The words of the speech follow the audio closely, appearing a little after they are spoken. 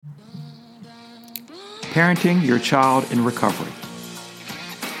Parenting Your Child in Recovery,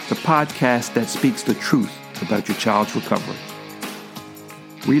 the podcast that speaks the truth about your child's recovery.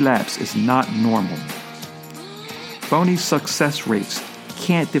 Relapse is not normal. Phony success rates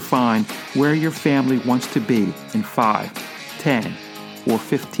can't define where your family wants to be in 5, 10, or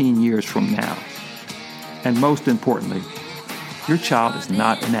 15 years from now. And most importantly, your child is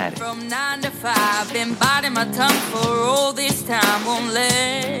not an addict. From 9 to 5, been biting my tongue for all this time. Won't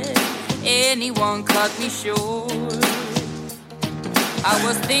let anyone cut me short. I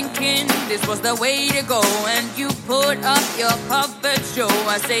was thinking this was the way to go, and you put up your puppet show.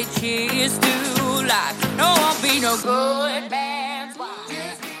 I say cheers to life. No, I'll be no good man.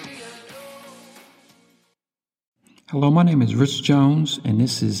 Hello, my name is Rich Jones, and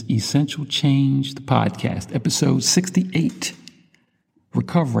this is Essential Change, the podcast, episode 68,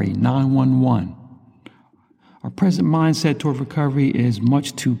 Recovery 911. Our present mindset toward recovery is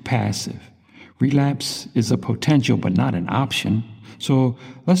much too passive. Relapse is a potential, but not an option. So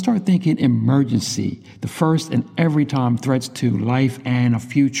let's start thinking emergency, the first and every time threats to life and a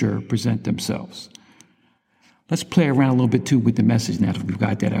future present themselves. Let's play around a little bit, too, with the message now that we've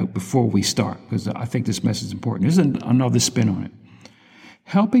got that out before we start, because I think this message is important. There's another spin on it.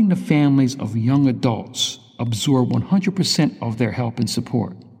 Helping the families of young adults absorb 100% of their help and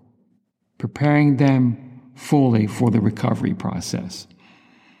support, preparing them fully for the recovery process.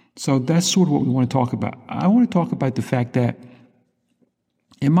 So that's sort of what we want to talk about. I want to talk about the fact that,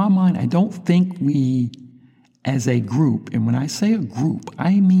 in my mind, I don't think we, as a group, and when I say a group,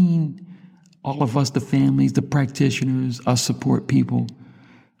 I mean all of us, the families, the practitioners, us support people,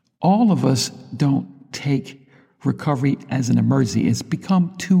 all of us don't take recovery as an emergency. It's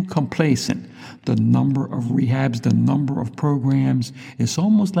become too complacent. The number of rehabs, the number of programs, it's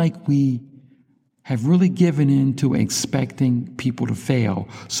almost like we have really given in to expecting people to fail.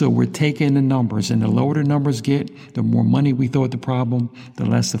 So we're taking the numbers, and the lower the numbers get, the more money we throw at the problem, the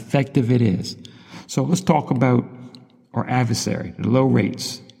less effective it is. So let's talk about our adversary, the low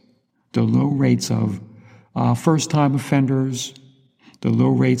rates. The low rates of first-time offenders, the low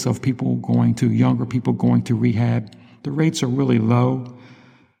rates of younger people going to rehab. The rates are really low.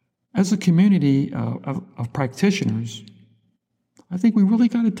 As a community of practitioners, I think we really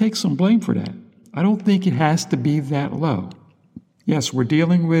got to take some blame for that. I don't think it has to be that low. Yes, we're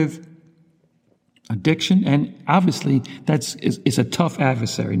dealing with addiction, and obviously it's a tough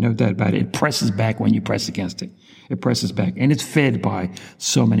adversary, no doubt about it. It presses back when you press against it. It presses back, and it's fed by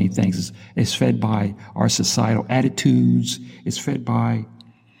so many things. It's fed by our societal attitudes. It's fed by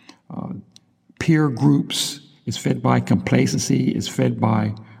peer groups. It's fed by complacency. It's fed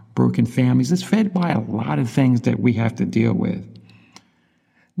by broken families. It's fed by a lot of things that we have to deal with.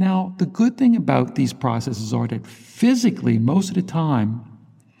 Now, the good thing about these processes are that physically, most of the time,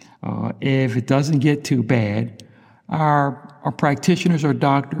 if it doesn't get too bad, our practitioners, our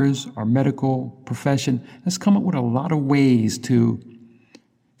doctors, our medical profession has come up with a lot of ways to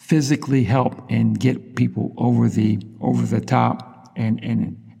physically help and get people over the top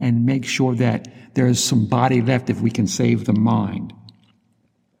and make sure that there's some body left if we can save the mind.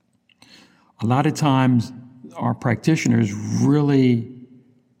 A lot of times our practitioners really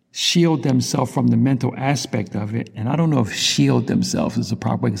shield themselves from the mental aspect of it. And I don't know if shield themselves is the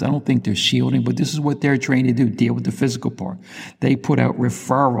proper way, because I don't think they're shielding, but this is what they're trained to do, deal with the physical part. They put out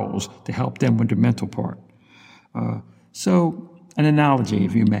referrals to help them with the mental part. So an analogy,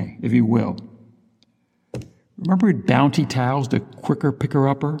 if you will. Remember Bounty Towels, the quicker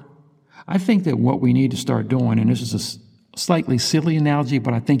picker-upper? I think that what we need to start doing, and this is a slightly silly analogy,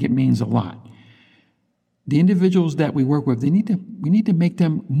 but I think it means a lot. The individuals that we work with, we need to make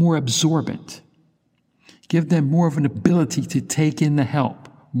them more absorbent, give them more of an ability to take in the help,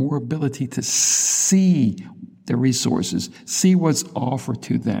 more ability to see the resources, see what's offered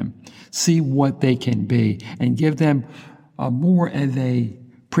to them, see what they can be, and give them more of a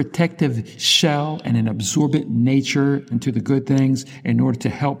protective shell and an absorbent nature into the good things in order to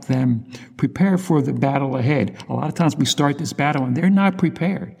help them prepare for the battle ahead. A lot of times we start this battle and they're not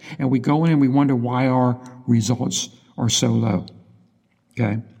prepared. And we go in and we wonder why our results are so low.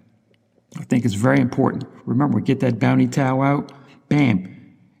 Okay? I think it's very important. Remember, get that Bounty Towel out.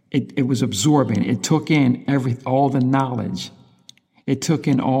 Bam. It was absorbing. It took in all the knowledge. It took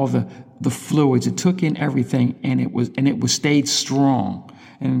in all the fluids. It took in everything, and it was stayed strong.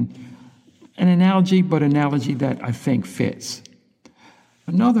 And an analogy that I think fits.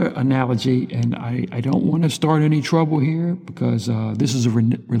 Another analogy, and I don't want to start any trouble here because this is a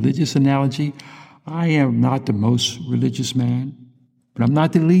religious analogy. I am not the most religious man, but I'm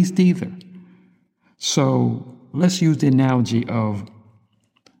not the least either. So let's use the analogy of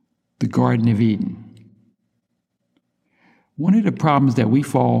the Garden of Eden. One of the problems that we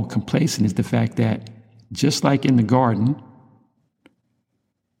fall complacent is the fact that, just like in the garden,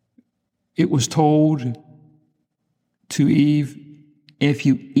 it was told to Eve, if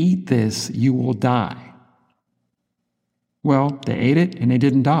you eat this, you will die. Well, they ate it and they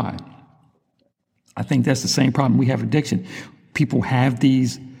didn't die. I think that's the same problem. We have addiction. People have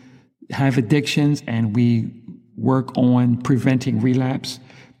addictions, and we work on preventing relapse.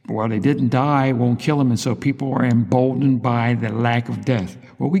 Well, they didn't die, it won't kill them, and so people are emboldened by the lack of death.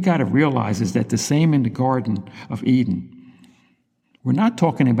 What we got to realize is that the same in the Garden of Eden. We're not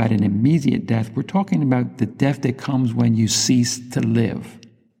talking about an immediate death. We're talking about the death that comes when you cease to live.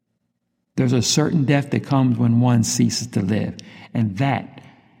 There's a certain death that comes when one ceases to live, and that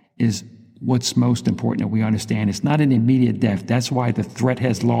is what's most important that we understand. It's not an immediate death. That's why the threat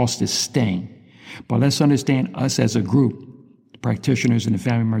has lost its sting. But let's understand, us as a group, practitioners and the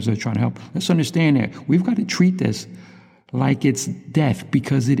family members that are trying to help, let's understand that we've got to treat this like it's death,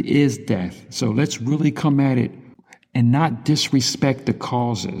 because it is death. So let's really come at it and not disrespect the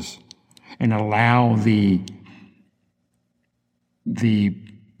causes and allow the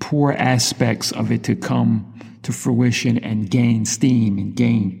poor aspects of it to come to fruition and gain steam and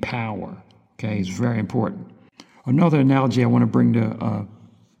gain power. Okay, it's very important. Another analogy I want to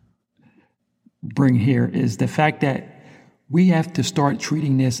bring here is the fact that we have to start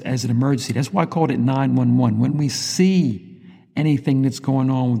treating this as an emergency. That's why I called it 911. When we see anything that's going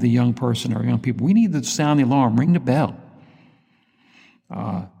on with a young person or young people, we need to sound the alarm, ring the bell.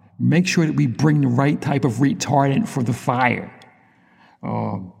 Make sure that we bring the right type of retardant for the fire.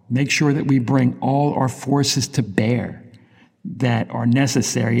 Make sure that we bring all our forces to bear that are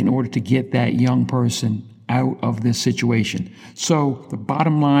necessary in order to get that young person out of this situation. So the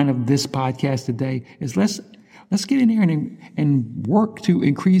bottom line of this podcast today is let's get in here and work to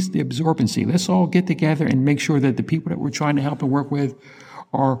increase the absorbency. Let's all get together and make sure that the people that we're trying to help and work with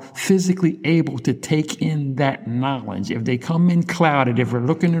are physically able to take in that knowledge. If they come in clouded, if they're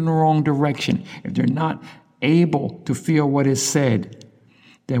looking in the wrong direction, if they're not able to feel what is said,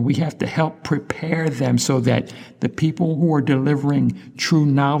 then we have to help prepare them so that the people who are delivering true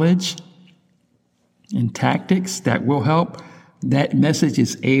knowledge and tactics that will help, that message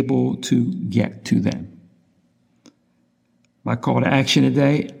is able to get to them. My call to action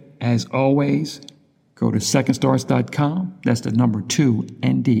today, as always, go to secondstarts.com. That's the number 2,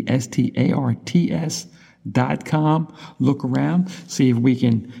 NDSTARTS.com. Look around, see if we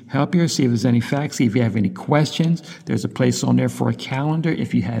can help you, see if there's any facts, see if you have any questions. There's a place on there for a calendar.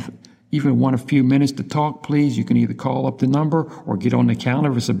 If you have even want a few minutes to talk, please, you can either call up the number or get on the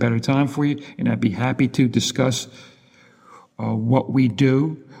calendar if it's a better time for you, and I'd be happy to discuss what we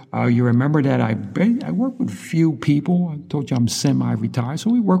do. You remember that I work with few people. I told you I'm semi-retired, so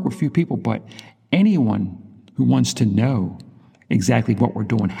we work with few people, but anyone who wants to know exactly what we're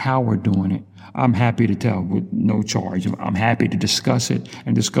doing, how we're doing it, I'm happy to tell with no charge. I'm happy to discuss it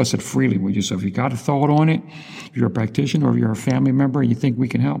and discuss it freely with you. So if you got a thought on it, if you're a practitioner or if you're a family member and you think we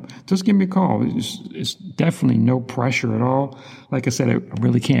can help, just give me a call. It's definitely no pressure at all. Like I said, I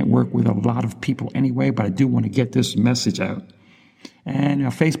really can't work with a lot of people anyway, but I do want to get this message out. And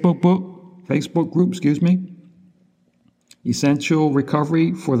our Facebook group, Essential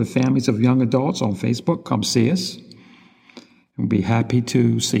Recovery for the Families of Young Adults on Facebook. Come see us. We'll be happy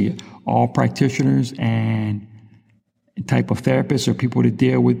to see you. All practitioners and type of therapists or people that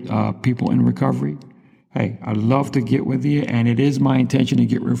deal with people in recovery. Hey, I'd love to get with you, and it is my intention to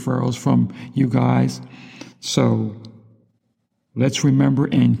get referrals from you guys. So let's remember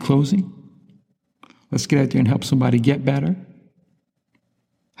in closing, let's get out there and help somebody get better.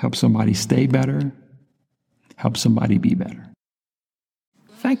 Help somebody stay better. Help somebody be better.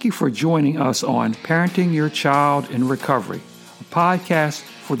 Thank you for joining us on Parenting Your Child in Recovery, a podcast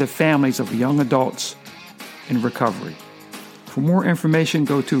for the families of young adults in recovery. For more information,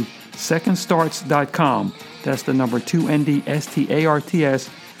 go to secondstarts.com. That's the number 2,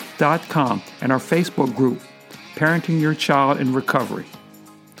 NDSTARTS.com, and our Facebook group, Parenting Your Child in Recovery.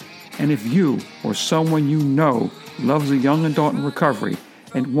 And if you or someone you know loves a young adult in recovery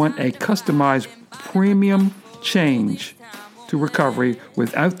and want a customized premium change to recovery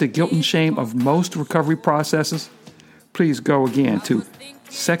without the guilt and shame of most recovery processes, please go again to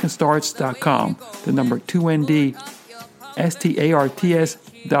secondstarts.com, the number 2,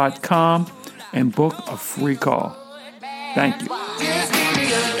 NDSTARTS.com, and book a free call. Thank you.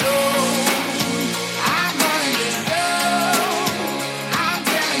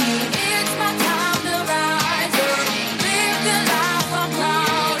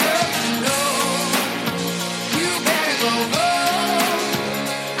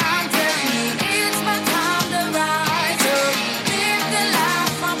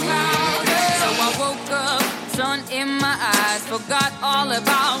 forgot all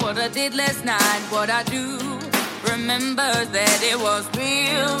about what I did last night. What I do remember that it was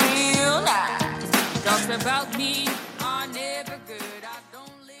real, real nice. Talks about me.